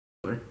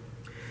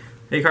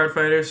Hey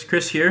Cardfighters,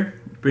 Chris here,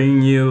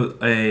 bringing you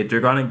a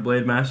Dragonic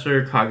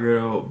Blademaster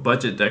Kagero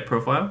budget deck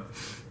profile.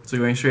 So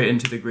going straight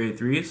into the grade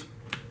 3s.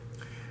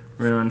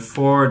 We're going to run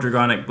 4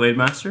 Dragonic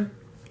Blademaster.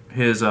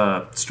 His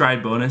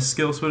stride bonus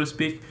skill, so to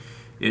speak,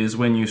 is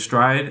when you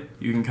stride,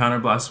 you can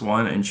counterblast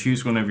 1 and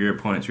choose one of your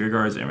opponent's rear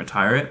guards and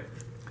retire it.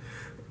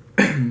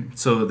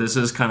 So this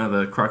is kind of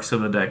the crux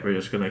of the deck. We're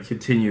just going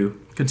to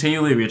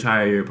continually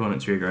retire your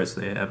opponent's rear guards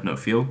so they have no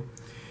field.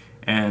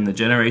 And the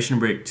Generation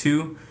Break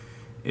 2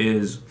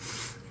 is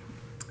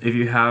if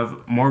you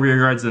have more rear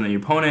guards than the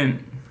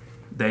opponent,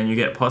 then you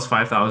get plus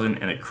 5,000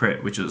 and a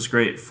crit, which is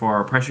great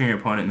for pressuring your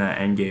opponent in that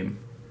end game.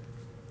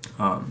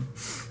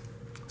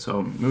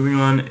 So moving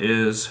on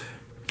is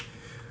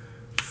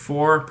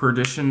 4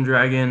 Perdition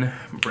Dragon,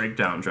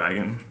 Breakdown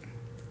Dragon,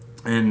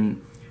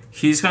 and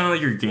he's kind of like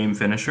your game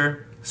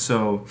finisher.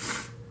 So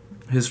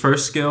his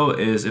first skill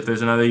is if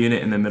there's another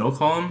unit in the middle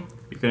column,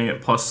 you're going to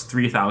get plus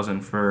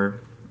 3,000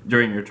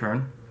 during your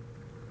turn.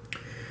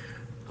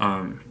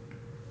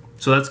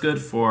 So that's good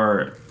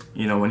for,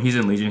 when he's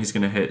in Legion, he's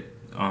going to hit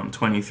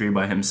 23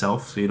 by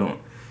himself, so you don't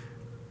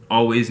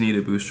always need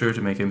a booster to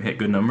make him hit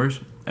good numbers.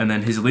 And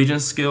then his Legion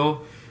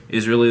skill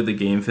is really the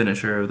game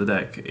finisher of the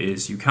deck,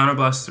 is you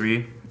counterblast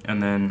 3,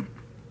 and then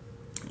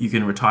you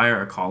can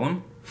retire a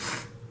column.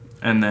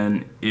 And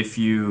then if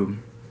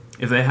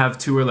they have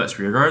 2 or less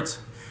rear guards,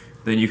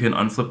 then you can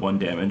unflip 1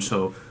 damage.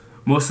 So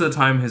most of the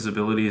time his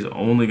ability is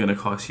only going to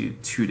cost you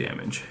 2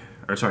 damage,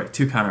 or sorry,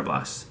 2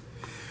 counterblasts.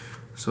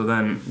 So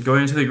then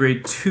going into the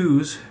grade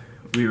 2s,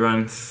 we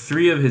run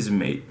 3 of his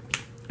mate.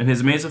 And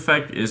his mate's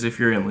effect is if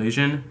you're in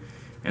Legion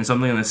and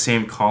something in the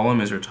same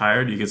column is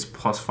retired, you get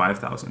plus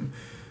 5,000.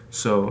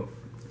 So,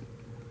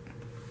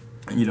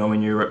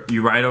 when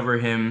you ride over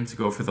him to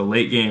go for the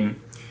late game,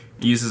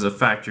 use his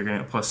effect, you're going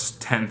to get plus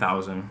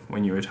 10,000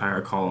 when you retire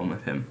a column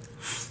with him.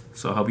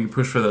 So I'll help you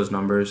push for those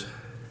numbers.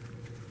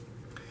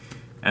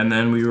 And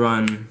then we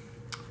run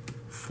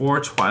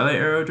 4 Twilight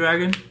Arrow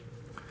Dragon.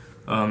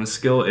 The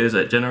skill is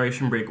at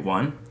Generation Break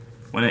 1.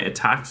 When it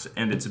attacks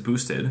and it's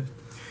boosted,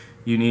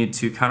 you need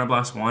to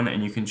counterblast 1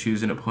 and you can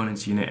choose an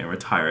opponent's unit and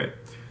retire it.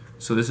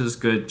 So this is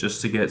good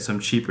just to get some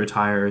cheap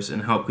retires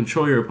and help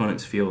control your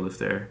opponent's field if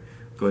they're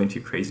going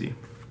too crazy.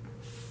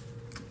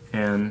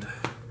 And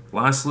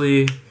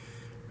lastly,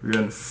 we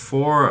run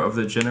 4 of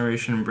the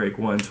Generation Break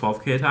 1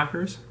 12k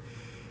attackers.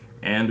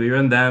 And we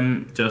run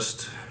them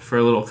just for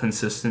a little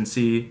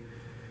consistency.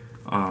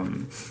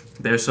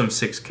 There's some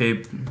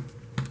 6k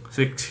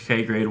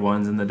grade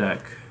 1s in the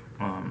deck.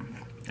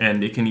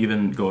 And it can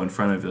even go in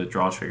front of the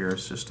draw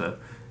triggers just to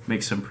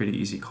make some pretty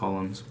easy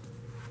columns.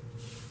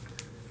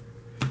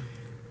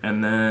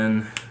 And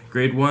then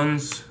grade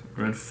 1s,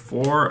 run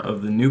 4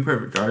 of the new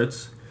perfect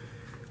guards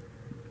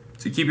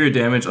to keep your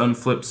damage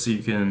unflipped, so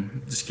you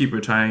can just keep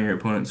retiring your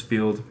opponent's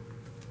field.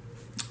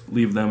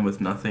 Leave them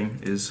with nothing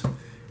is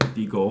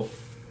the goal.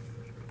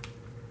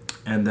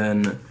 And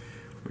then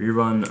we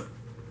run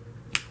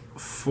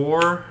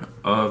 4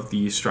 of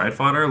the Stride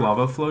Fodder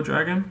Lava Flow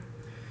Dragon.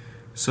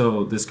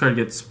 So this card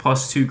gets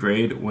plus 2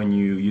 grade when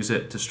you use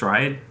it to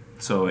stride,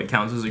 so it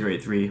counts as a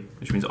grade 3,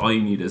 which means all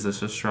you need is this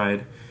to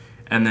stride.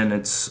 And then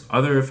its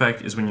other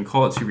effect is when you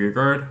call it to rear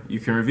guard, you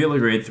can reveal a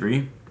grade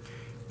 3,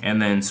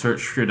 and then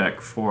search your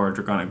deck for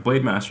Dragonic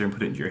Blademaster and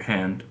put it into your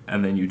hand,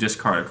 and then you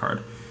discard a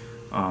card.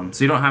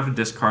 So you don't have to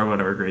discard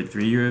whatever grade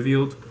 3 you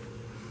revealed,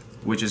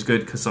 which is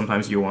good because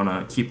sometimes you want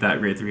to keep that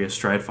grade 3 as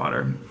stride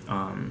fodder.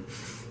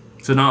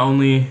 So not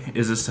only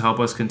is this to help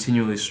us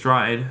continually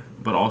stride,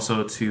 but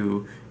also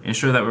to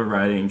ensure that we're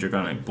riding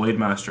Dragonic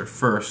Blademaster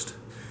first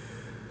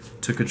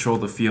to control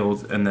the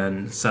field, and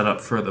then set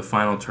up for the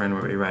final turn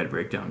where we ride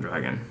Breakdown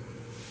Dragon.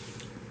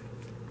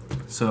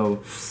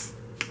 So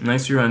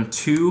next we run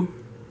 2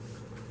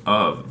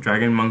 of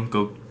Dragon Monk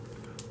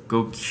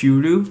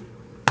Gokyuru.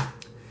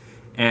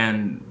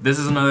 And this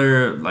is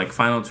another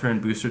final turn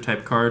booster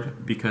type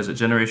card, because at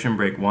Generation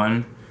Break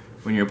 1,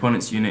 when your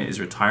opponent's unit is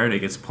retired, it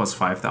gets plus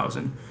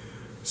 5,000.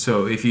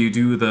 So if you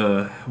do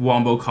the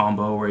Wombo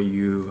combo where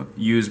you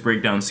use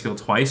Breakdown skill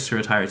twice to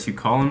retire 2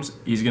 columns,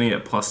 he's going to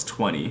get plus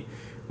 20,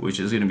 which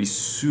is going to be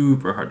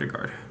super hard to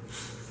guard.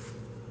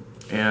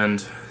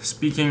 And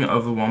speaking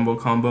of the Wombo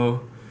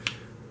combo,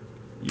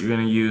 you're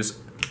going to use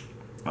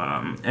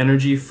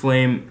Energy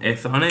Flame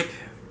Aethonic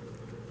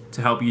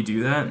to help you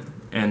do that.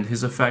 And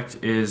his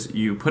effect is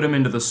you put him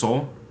into the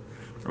soul,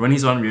 or when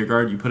he's on rear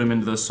guard, you put him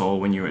into the soul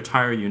when you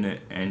retire a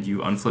unit and you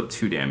unflip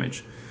 2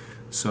 damage.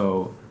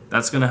 So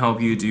that's going to help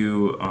you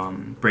do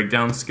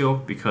Breakdown skill,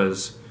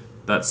 because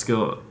that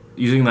skill,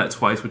 using that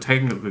twice would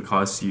technically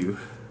cost you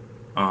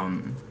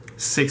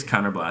 6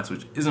 counterblasts,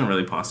 which isn't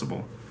really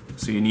possible.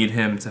 So you need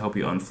him to help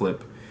you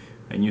unflip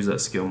and use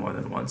that skill more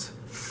than once.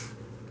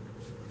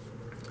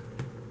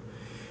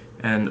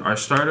 And our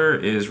starter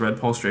is Red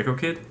Pulse Draco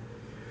Kid.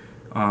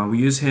 We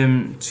use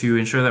him to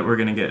ensure that we're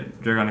going to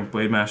get Dragonic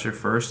Blademaster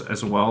first,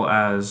 as well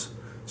as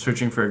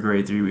searching for a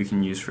grade 3 we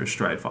can use for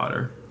stride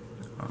fodder.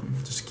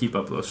 Just keep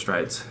up those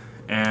strides.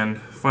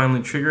 And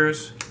finally,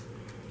 triggers.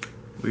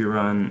 We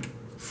run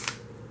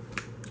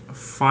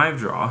 5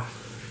 draw,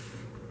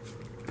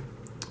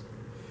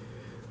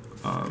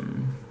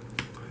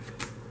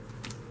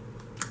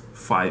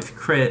 5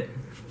 crit.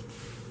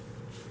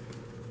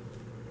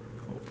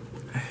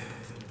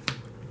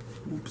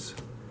 Oops.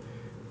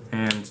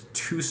 And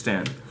 2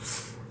 stand.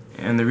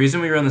 And the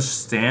reason we run the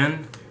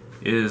stand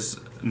is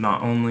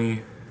not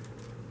only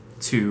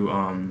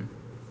to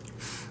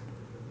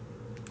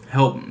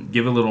help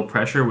give a little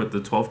pressure with the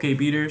 12k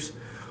beaters,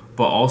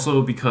 but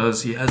also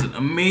because he has an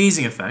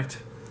amazing effect.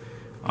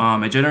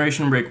 At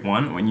Generation Break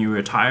 1, when you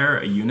retire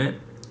a unit,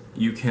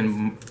 you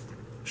can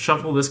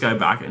shuffle this guy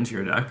back into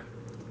your deck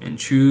and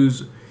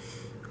choose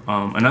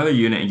another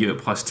unit and give it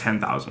plus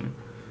 10,000.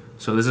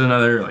 So this is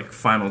another like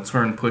final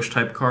turn push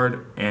type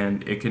card,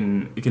 and it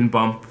can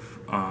bump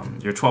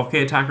your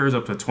 12k attackers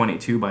up to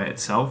 22 by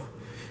itself,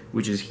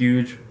 which is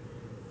huge.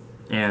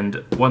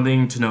 And one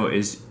thing to note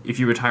is if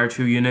you retire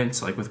 2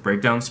 units, like with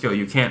breakdown skill,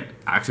 you can't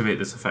activate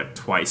this effect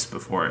twice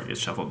before it gets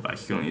shuffled back.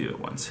 You can only do it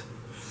once.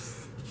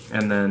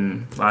 And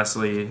then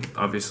lastly,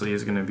 obviously,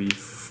 is going to be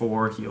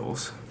 4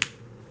 heals.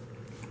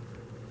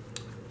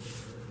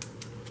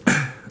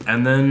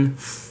 And then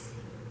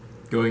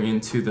going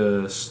into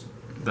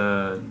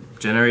the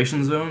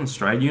generation zone,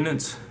 stride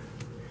units,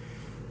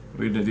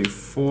 we're going to do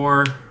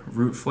 4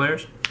 root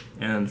flares.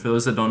 And for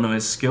those that don't know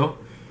his skill,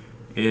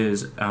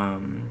 is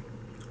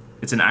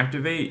it's an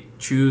activate,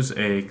 choose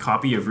a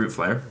copy of root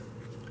flare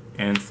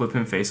and flip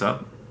him face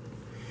up.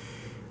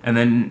 And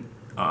then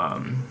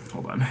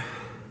hold on.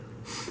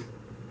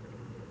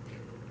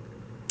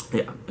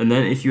 Yeah, and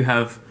then if you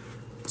have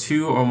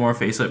 2 or more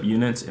face up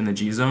units in the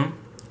G zone,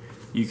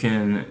 you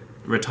can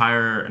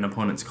retire an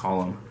opponent's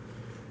column,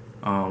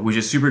 which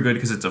is super good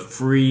because it's a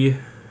free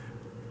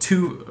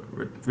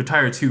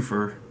retire 2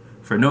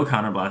 for no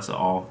counterblast at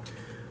all,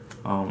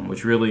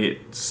 which really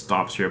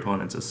stops your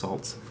opponent's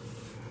assaults.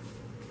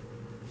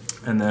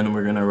 And then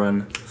we're gonna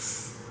run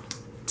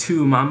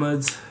 2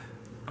 Mahmuds.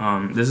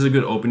 This is a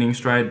good opening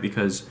stride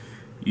because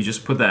you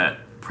just put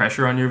that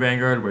pressure on your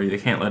Vanguard where you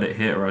can't let it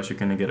hit or else you're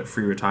gonna get a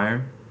free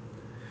retire.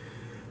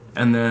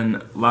 And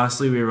then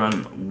lastly, we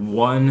run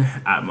 1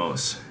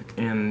 Atmos.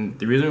 And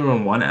the reason we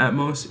run 1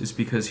 Atmos is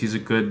because he's a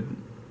good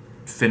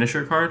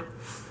finisher card.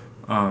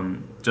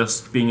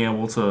 Just being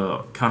able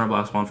to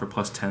counterblast 1 for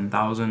plus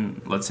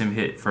 10,000 lets him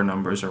hit for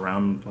numbers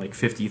around like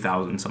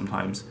 50,000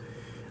 sometimes,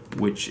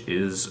 which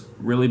is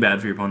really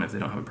bad for your opponent if they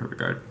don't have a perfect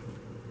guard.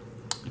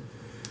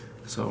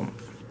 So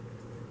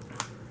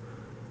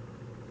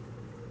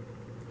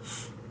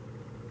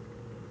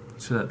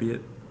should that be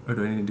it? Or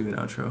do I need to do an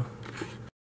outro?